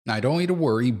Now, I don't want you to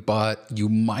worry, but you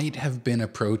might have been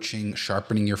approaching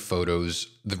sharpening your photos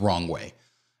the wrong way.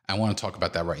 I want to talk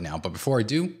about that right now. But before I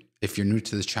do, if you're new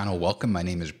to this channel, welcome. My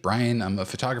name is Brian. I'm a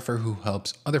photographer who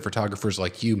helps other photographers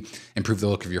like you improve the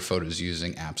look of your photos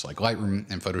using apps like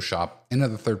Lightroom and Photoshop and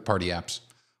other third-party apps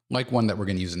like one that we're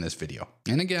going to use in this video.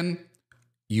 And again,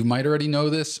 you might already know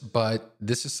this, but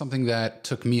this is something that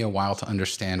took me a while to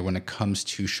understand when it comes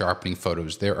to sharpening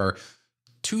photos. There are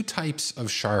two types of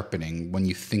sharpening when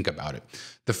you think about it.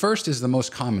 The first is the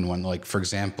most common one, like for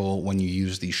example, when you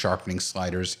use the sharpening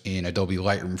sliders in Adobe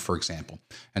Lightroom, for example.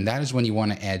 And that is when you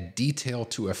want to add detail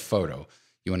to a photo.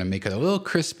 You want to make it a little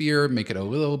crispier, make it a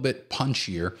little bit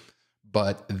punchier,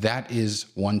 but that is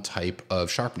one type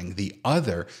of sharpening. The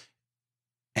other,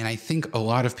 and I think a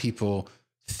lot of people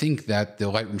think that the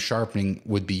Lightroom sharpening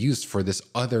would be used for this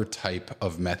other type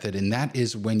of method, and that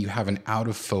is when you have an out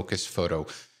of focus photo.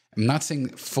 I'm not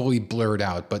saying fully blurred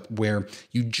out, but where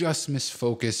you just miss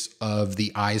focus of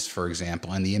the eyes, for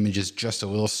example, and the image is just a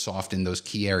little soft in those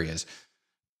key areas.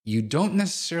 You don't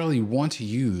necessarily want to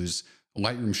use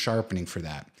Lightroom sharpening for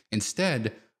that.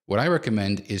 Instead, what I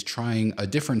recommend is trying a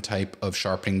different type of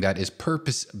sharpening that is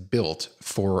purpose-built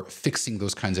for fixing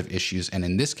those kinds of issues. And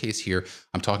in this case here,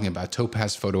 I'm talking about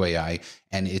Topaz Photo AI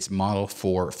and its model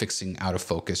for fixing out of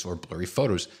focus or blurry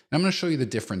photos. And I'm going to show you the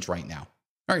difference right now.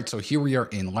 All right, so here we are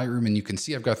in Lightroom, and you can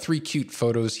see I've got three cute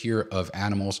photos here of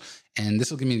animals, and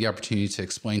this will give me the opportunity to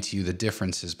explain to you the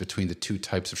differences between the two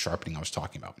types of sharpening I was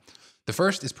talking about. The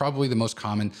first is probably the most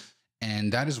common,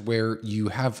 and that is where you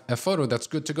have a photo that's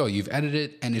good to go. You've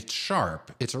edited it and it's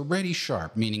sharp. It's already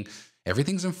sharp, meaning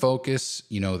everything's in focus.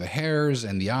 You know, the hairs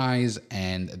and the eyes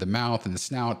and the mouth and the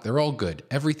snout, they're all good.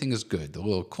 Everything is good. The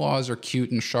little claws are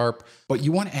cute and sharp, but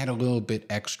you want to add a little bit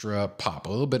extra pop,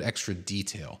 a little bit extra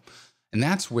detail. And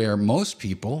that's where most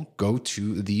people go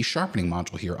to the sharpening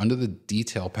module here. Under the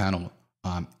detail panel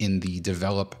in the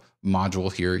develop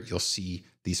module here, you'll see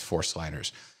these four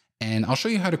sliders. And I'll show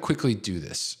you how to quickly do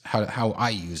this, how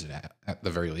I use it at the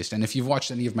very least. And if you've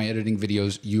watched any of my editing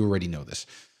videos, you already know this.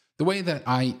 The way that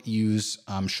I use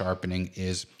sharpening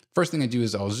is, first thing I do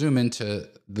is I'll zoom into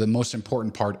the most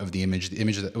important part of the image,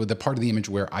 the part of the image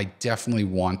where I definitely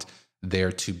want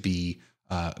there to be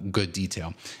good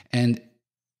detail. And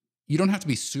you don't have to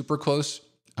be super close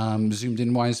zoomed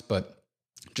in wise, but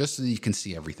just so that you can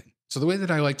see everything. So the way that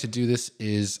I like to do this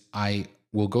is I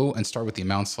will go and start with the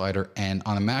amount slider, and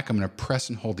on a Mac, I'm going to press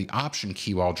and hold the Option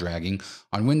key while dragging.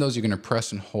 On Windows, you're going to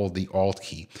press and hold the Alt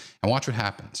key, and watch what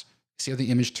happens. See how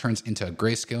the image turns into a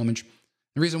grayscale image?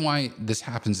 The reason why this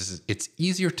happens is it's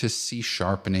easier to see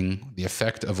sharpening, the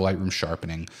effect of Lightroom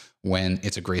sharpening, when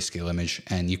it's a grayscale image.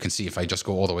 And you can see if I just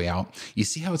go all the way out, you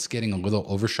see how it's getting a little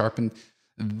over sharpened.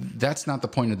 That's not the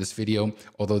point of this video,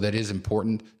 although that is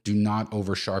important. Do not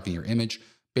over sharpen your image.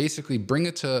 Basically, bring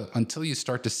it to until you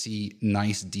start to see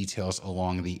nice details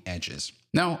along the edges.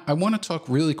 Now, I want to talk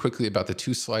really quickly about the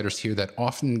two sliders here that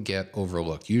often get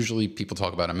overlooked. Usually people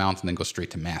talk about amount and then go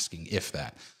straight to masking, if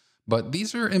that. But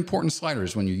these are important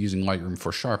sliders when you're using Lightroom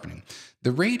for sharpening.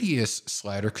 The radius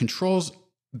slider controls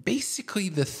basically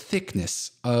the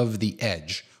thickness of the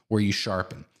edge where you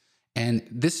sharpen. And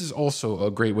this is also a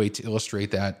great way to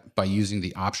illustrate that by using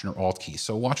the Option or Alt key.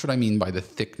 So watch what I mean by the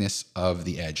thickness of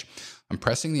the edge. I'm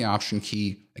pressing the Option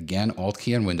key, again, Alt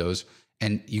key on Windows,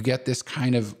 and you get this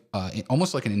kind of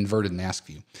almost like an inverted mask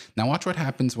view. Now watch what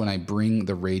happens when I bring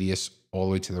the radius all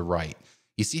the way to the right.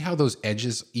 You see how those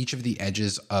edges, each of the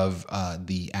edges of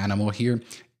the animal here,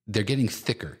 they're getting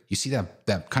thicker. You see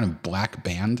that kind of black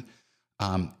band?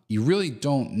 You really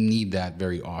don't need that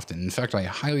very often. In fact, I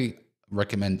highly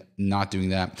recommend not doing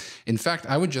that. In fact,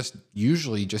 I would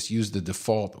usually just use the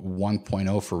default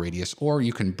 1.0 for radius, or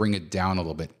you can bring it down a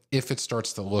little bit if it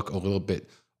starts to look a little bit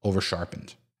over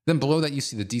sharpened. Then below that, you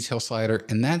see the detail slider,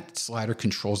 and that slider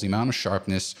controls the amount of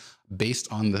sharpness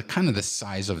based on the kind of the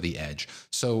size of the edge.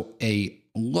 So a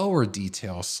lower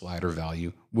detail slider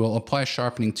value will apply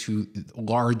sharpening to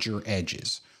larger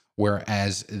edges,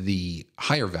 whereas the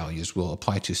higher values will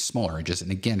apply to smaller edges.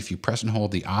 And again, if you press and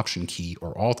hold the Option key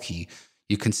or Alt key,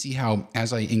 you can see how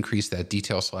as I increase that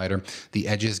detail slider, the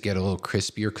edges get a little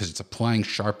crispier because it's applying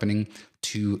sharpening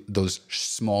to those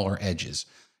smaller edges.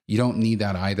 You don't need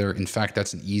that either. In fact,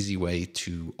 that's an easy way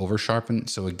to over sharpen.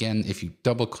 So again, if you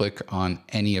double click on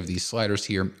any of these sliders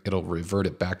here, it'll revert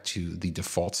it back to the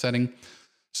default setting.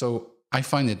 So I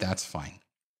find that that's fine.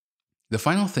 The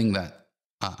final thing that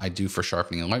I do for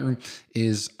sharpening in Lightroom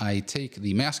is I take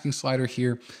the masking slider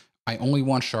here. I only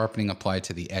want sharpening applied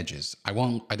to the edges. I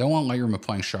don't want Lightroom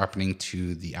applying sharpening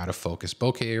to the out of focus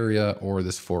bokeh area or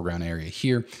this foreground area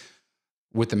here.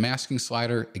 With the masking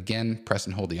slider, again, press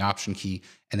and hold the Option key.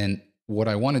 And then what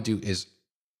I want to do is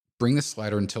bring the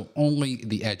slider until only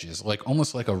the edges, like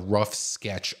almost like a rough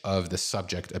sketch of the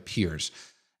subject appears.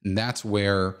 And that's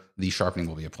where the sharpening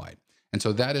will be applied. And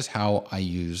so that is how I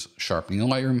use sharpening in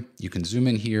Lightroom. You can zoom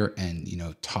in here and,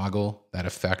 toggle that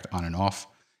effect on and off.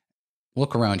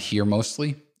 Look around here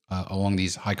mostly along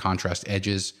these high contrast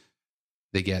edges.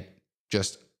 They get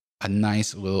just a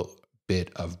nice little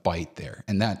bit of bite there.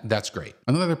 And that's great.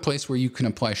 Another place where you can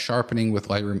apply sharpening with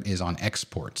Lightroom is on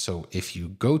export. So if you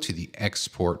go to the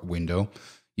export window,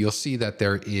 you'll see that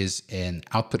there is an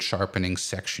output sharpening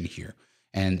section here.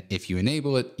 And if you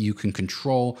enable it, you can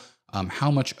control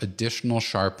how much additional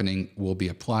sharpening will be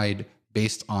applied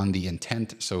based on the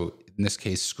intent. So in this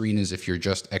case, screen is if you're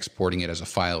just exporting it as a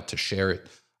file to share it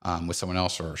with someone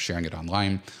else or sharing it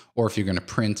online, or if you're going to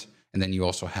print, and then you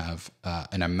also have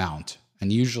an amount.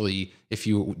 And usually if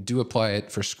you do apply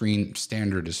it for screen,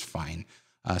 standard is fine.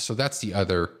 So that's the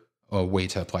other way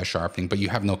to apply sharpening, but you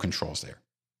have no controls there.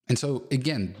 And so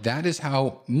again, that is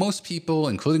how most people,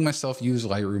 including myself, use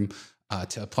Lightroom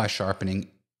to apply sharpening.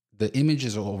 The image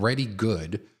is already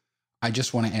good. I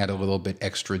just want to add a little bit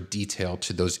extra detail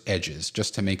to those edges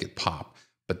just to make it pop.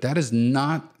 But that is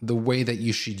not the way that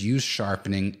you should use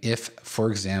sharpening if, for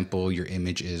example, your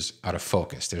image is out of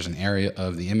focus. There's an area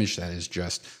of the image that is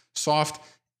just soft.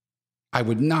 I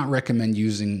would not recommend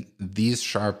using these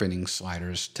sharpening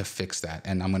sliders to fix that.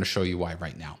 And I'm going to show you why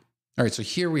right now. All right, so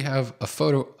here we have a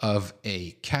photo of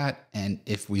a cat. And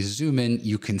if we zoom in,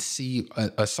 you can see,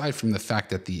 aside from the fact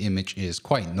that the image is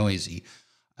quite noisy,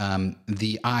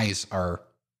 the eyes are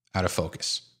out of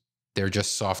focus. They're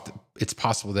just soft. It's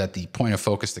possible that the point of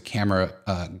focus the camera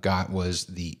got was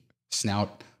the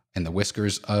snout and the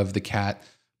whiskers of the cat,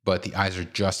 but the eyes are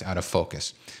just out of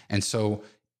focus. And so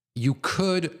you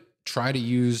could try to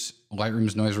use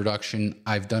Lightroom's noise reduction.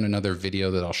 I've done another video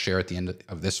that I'll share at the end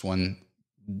of this one.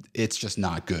 It's just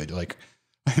not good.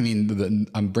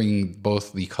 I'm bringing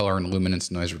both the color and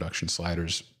luminance noise reduction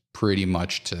sliders pretty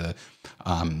much to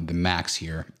the max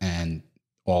here, and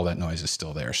all that noise is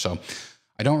still there. So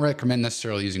I don't recommend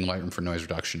necessarily using Lightroom for noise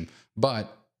reduction,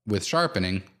 but with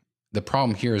sharpening, the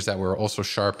problem here is that we're also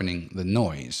sharpening the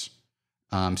noise.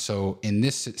 So in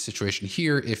this situation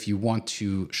here, if you want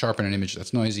to sharpen an image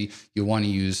that's noisy, you'll want to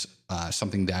use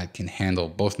something that can handle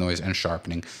both noise and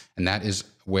sharpening. And that is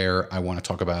where I want to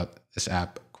talk about this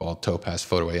app called Topaz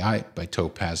Photo AI by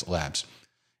Topaz Labs.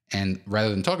 And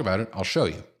rather than talk about it, I'll show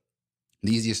you.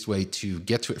 The easiest way to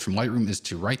get to it from Lightroom is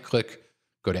to right click,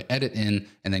 go to Edit In,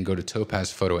 and then go to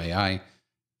Topaz Photo AI.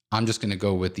 I'm just going to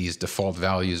go with these default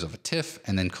values of a TIFF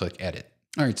and then click Edit.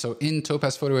 All right, so in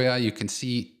Topaz Photo AI, you can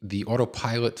see the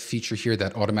autopilot feature here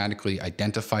that automatically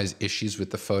identifies issues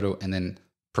with the photo and then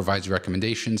provides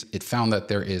recommendations. It found that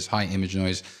there is high image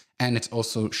noise, and it's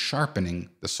also sharpening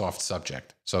the soft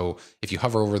subject. So if you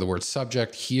hover over the word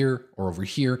subject here or over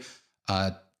here,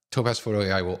 Topaz Photo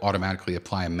AI will automatically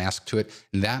apply a mask to it.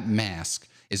 And that mask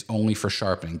is only for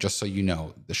sharpening, just so you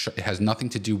know. It has nothing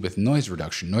to do with noise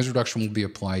reduction. Noise reduction will be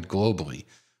applied globally,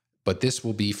 but this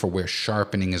will be for where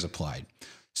sharpening is applied.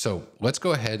 So let's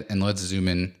go ahead and let's zoom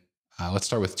in. Let's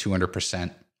start with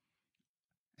 200%.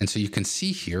 And so you can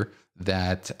see here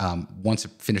that once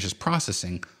it finishes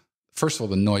processing, first of all,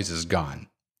 the noise is gone.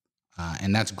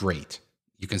 And that's great.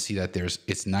 You can see that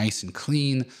it's nice and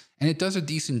clean, and it does a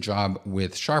decent job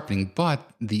with sharpening, but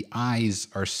the eyes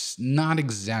are not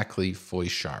exactly fully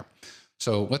sharp.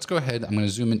 So let's go ahead. I'm going to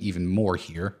zoom in even more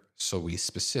here so we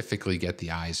specifically get the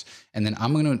eyes. And then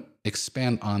I'm going to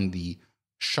expand on the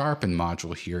sharpen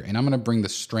module here, and I'm going to bring the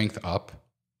strength up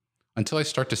until I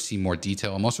start to see more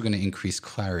detail. I'm also going to increase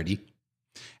clarity.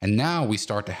 And now we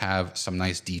start to have some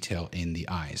nice detail in the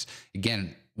eyes.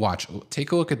 Again, watch,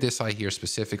 take a look at this eye here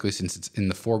specifically since it's in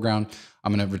the foreground.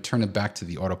 I'm going to return it back to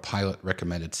the autopilot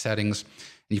recommended settings.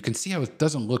 And you can see how it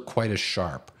doesn't look quite as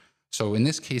sharp. So in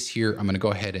this case here, I'm going to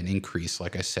go ahead and increase,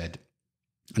 like I said,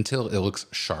 until it looks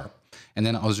sharp. And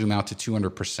then I'll zoom out to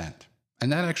 200%.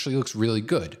 And that actually looks really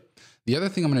good. The other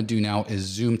thing I'm going to do now is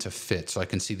zoom to fit so I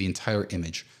can see the entire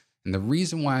image. And the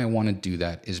reason why I want to do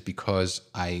that is because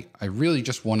I really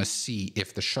just want to see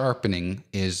if the sharpening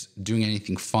is doing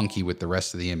anything funky with the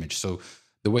rest of the image. So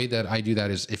the way that I do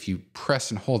that is if you press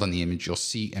and hold on the image, you'll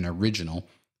see an original.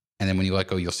 And then when you let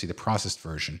go, you'll see the processed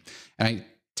version. And I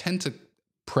tend to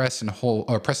press and hold,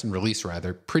 or press and release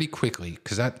rather, pretty quickly,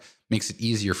 because that makes it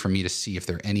easier for me to see if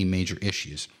there are any major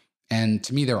issues. And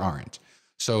to me, there aren't.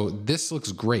 So this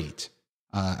looks great.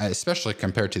 Especially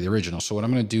compared to the original. So what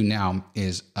I'm going to do now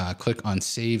is click on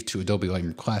Save to Adobe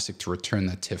Lightroom Classic to return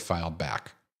that TIFF file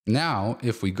back. Now,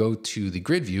 if we go to the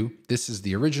grid view, this is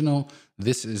the original.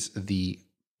 This is the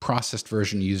processed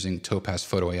version using Topaz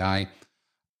Photo AI.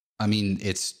 I mean,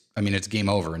 it's game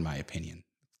over in my opinion.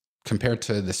 Compared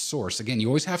to the source, again, you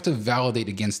always have to validate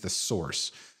against the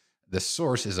source. The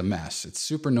source is a mess. It's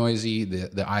super noisy.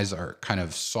 The eyes are kind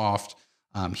of soft.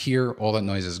 Here, all that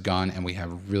noise is gone, and we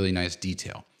have really nice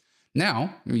detail.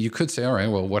 Now, you could say, all right,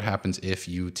 well, what happens if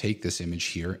you take this image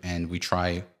here and we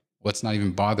try, let's not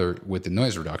even bother with the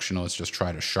noise reduction. Let's just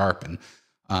try to sharpen.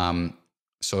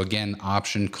 So again,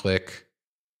 option, click,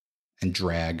 and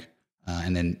drag.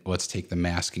 And then let's take the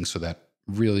masking so that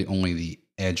really only the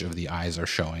edge of the eyes are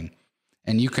showing.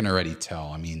 And you can already tell,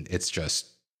 I mean, it's just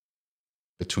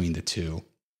between the two,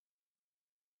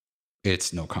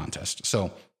 it's no contest.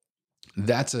 So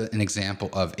that's an example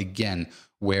of, again,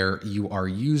 where you are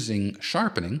using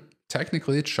sharpening.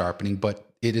 Technically it's sharpening,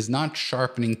 but it is not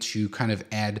sharpening to kind of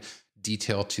add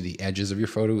detail to the edges of your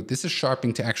photo. This is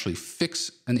sharpening to actually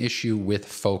fix an issue with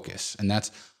focus. And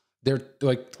they're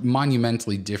like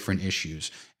monumentally different issues.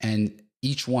 And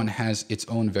each one has its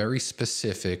own very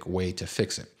specific way to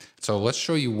fix it. So let's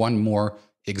show you one more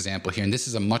example here. And this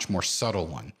is a much more subtle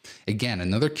one. Again,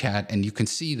 another cat, and you can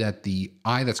see that the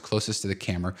eye that's closest to the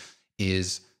camera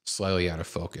is slightly out of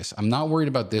focus. I'm not worried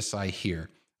about this eye here,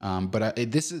 but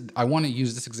I want to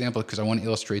use this example because I want to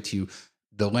illustrate to you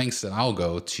the lengths that I'll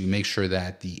go to make sure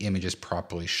that the image is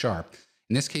properly sharp.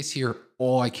 In this case here,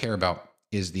 all I care about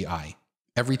is the eye.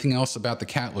 Everything else about the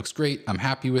cat looks great. I'm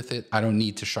happy with it. I don't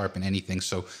need to sharpen anything.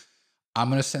 So I'm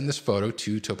going to send this photo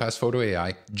to Topaz Photo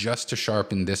AI just to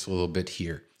sharpen this little bit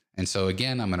here. And so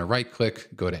again, I'm going to right click,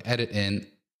 go to edit in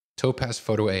Topaz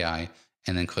Photo AI,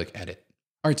 and then click edit.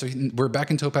 All right, so we're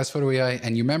back in Topaz Photo AI.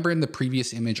 And you remember in the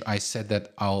previous image, I said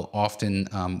that I'll often,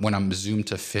 when I'm zoomed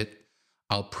to fit,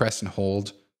 I'll press and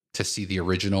hold to see the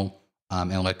original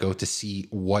and let go to see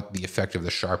what the effect of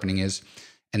the sharpening is.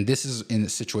 And this is in a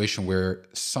situation where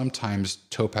sometimes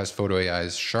Topaz Photo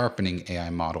AI's sharpening AI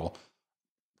model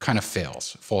kind of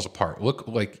falls apart. Look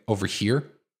like over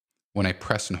here, when I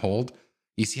press and hold,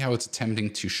 you see how it's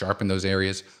attempting to sharpen those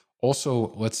areas.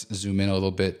 Also, let's zoom in a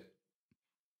little bit.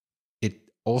 It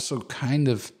also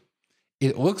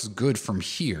it looks good from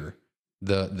here,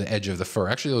 the edge of the fur.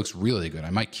 Actually, it looks really good. I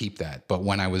might keep that. But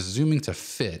when I was zooming to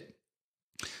fit,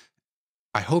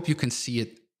 I hope you can see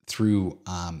it through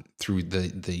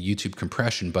the YouTube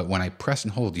compression, but when I press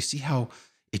and hold, you see how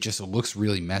it just looks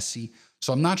really messy.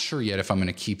 So I'm not sure yet if I'm going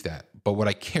to keep that, but what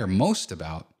I care most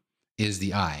about is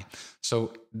the eye.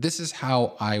 So this is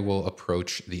how I will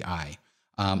approach the eye.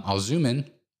 I'll zoom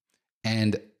in,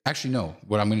 and actually no,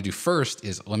 what I'm going to do first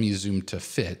is let me zoom to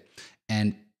fit.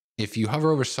 And if you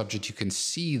hover over subject, you can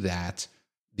see that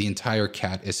the entire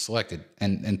cat is selected,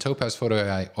 and Topaz Photo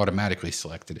AI automatically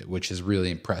selected it, which is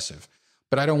really impressive.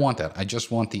 But I don't want that. I just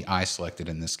want the eye selected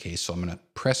in this case. So I'm going to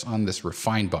press on this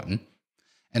refine button.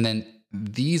 And then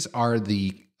these are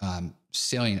the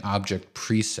salient object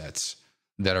presets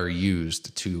that are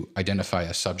used to identify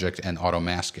a subject and auto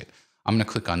mask it. I'm going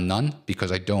to click on none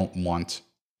because I don't want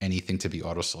anything to be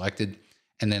auto selected.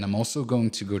 And then I'm also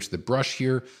going to go to the brush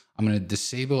here. I'm going to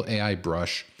disable AI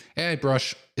brush. AI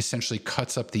brush essentially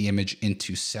cuts up the image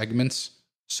into segments.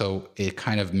 So it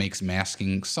kind of makes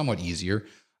masking somewhat easier.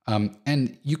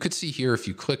 And you could see here, if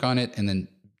you click on it and then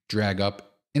drag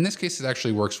up, in this case, it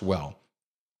actually works well.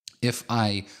 If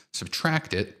I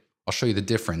subtract it, I'll show you the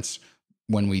difference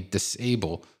when we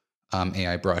disable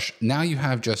AI brush. Now you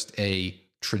have just a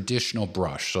traditional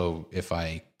brush. So if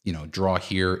I, draw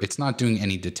here, it's not doing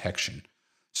any detection.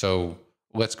 So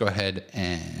let's go ahead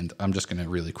and I'm just going to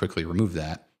really quickly remove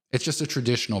that. It's just a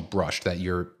traditional brush that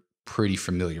you're pretty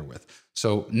familiar with.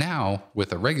 So now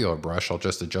with a regular brush, I'll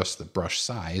just adjust the brush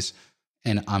size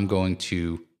and I'm going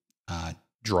to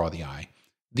draw the eye.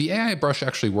 The AI brush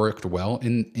actually worked well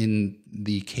in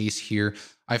the case here.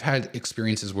 I've had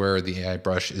experiences where the AI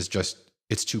brush is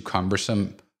it's too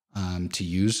cumbersome to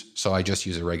use. So I just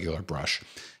use a regular brush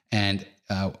and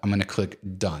I'm going to click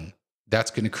done.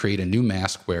 That's going to create a new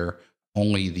mask where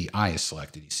only the eye is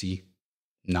selected. You see,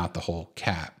 not the whole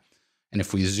cat. And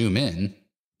if we zoom in,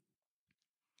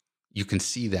 you can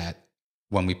see that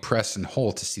when we press and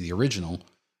hold to see the original,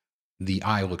 the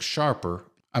eye looks sharper.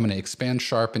 I'm going to expand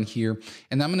sharpen here,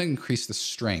 and I'm going to increase the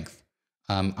strength.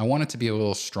 I want it to be a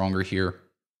little stronger here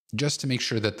just to make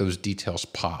sure that those details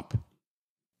pop.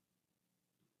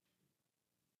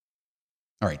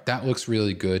 All right, that looks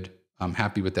really good. I'm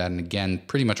happy with that. And again,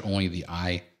 pretty much only the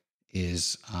eye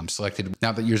is selected.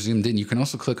 Now that you're zoomed in, you can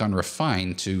also click on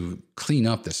refine to clean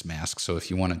up this mask. So if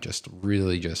you want to just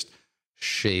really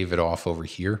shave it off over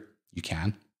here, you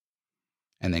can.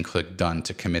 And then click done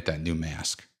to commit that new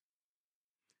mask.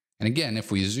 And again,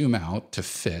 if we zoom out to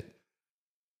fit,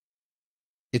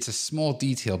 it's a small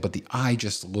detail, but the eye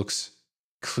just looks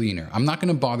cleaner. I'm not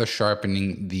going to bother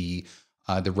sharpening the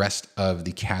rest of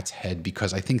the cat's head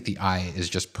because I think the eye is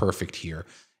just perfect here.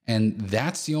 And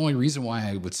that's the only reason why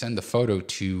I would send the photo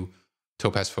to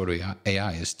Topaz Photo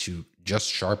AI, is to just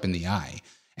sharpen the eye.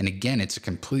 And again, it's a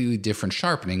completely different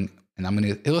sharpening. And I'm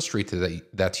going to illustrate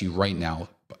that to you right now.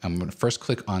 I'm going to first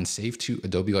click on Save to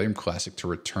Adobe Lightroom Classic to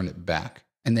return it back.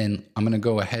 And then I'm going to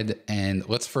go ahead and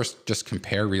let's first just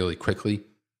compare really quickly,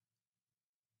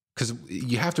 because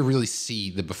you have to really see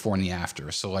the before and the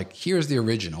after. So like, here's the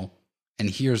original and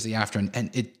here's the after,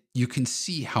 and you can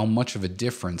see how much of a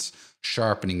difference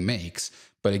sharpening makes.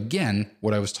 But again,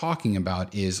 what I was talking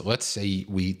about is, let's say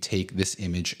we take this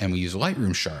image and we use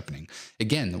Lightroom sharpening.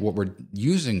 Again, what we're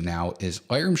using now is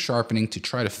Lightroom sharpening to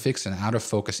try to fix an out of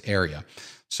focus area.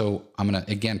 So I'm going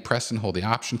to, again, press and hold the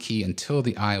Option key until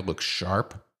the eye looks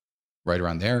sharp, right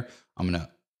around there. I'm going to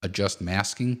adjust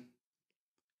masking,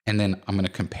 and then I'm going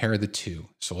to compare the two.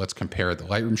 So let's compare the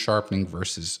Lightroom sharpening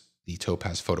versus the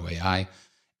Topaz Photo AI.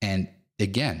 And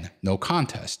again, no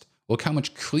contest. Look how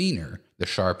much cleaner the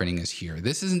sharpening is here.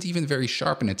 This isn't even very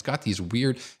sharp, and it's got these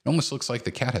weird, it almost looks like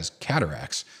the cat has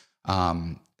cataracts.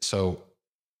 So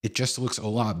it just looks a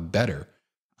lot better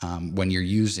when you're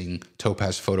using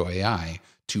Topaz Photo AI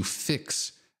to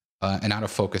fix an out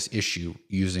of focus issue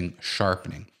using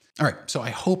sharpening. All right, so I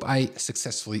hope I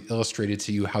successfully illustrated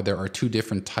to you how there are two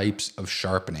different types of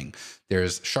sharpening.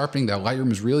 There's sharpening that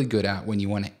Lightroom is really good at when you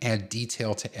want to add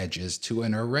detail to edges to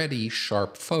an already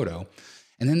sharp photo.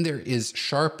 And then there is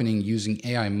sharpening using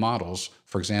AI models,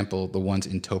 for example, the ones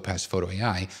in Topaz Photo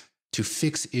AI, to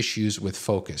fix issues with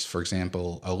focus. For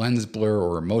example, a lens blur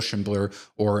or a motion blur,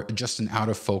 or just an out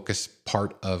of focus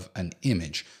part of an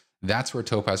image. That's where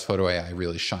Topaz Photo AI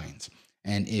really shines.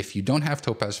 And if you don't have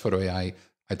Topaz Photo AI,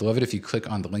 I'd love it if you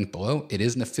click on the link below. It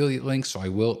is an affiliate link, so I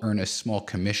will earn a small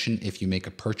commission if you make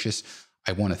a purchase.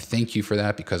 I want to thank you for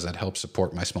that because that helps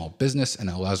support my small business and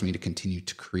allows me to continue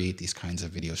to create these kinds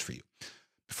of videos for you.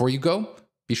 Before you go,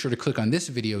 be sure to click on this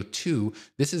video too.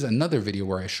 This is another video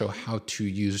where I show how to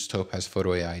use Topaz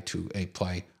Photo AI to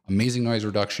apply amazing noise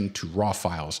reduction to raw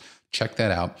files. Check that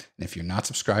out. And if you're not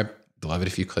subscribed, I'd love it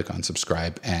if you click on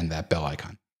subscribe and that bell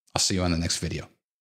icon. I'll see you on the next video.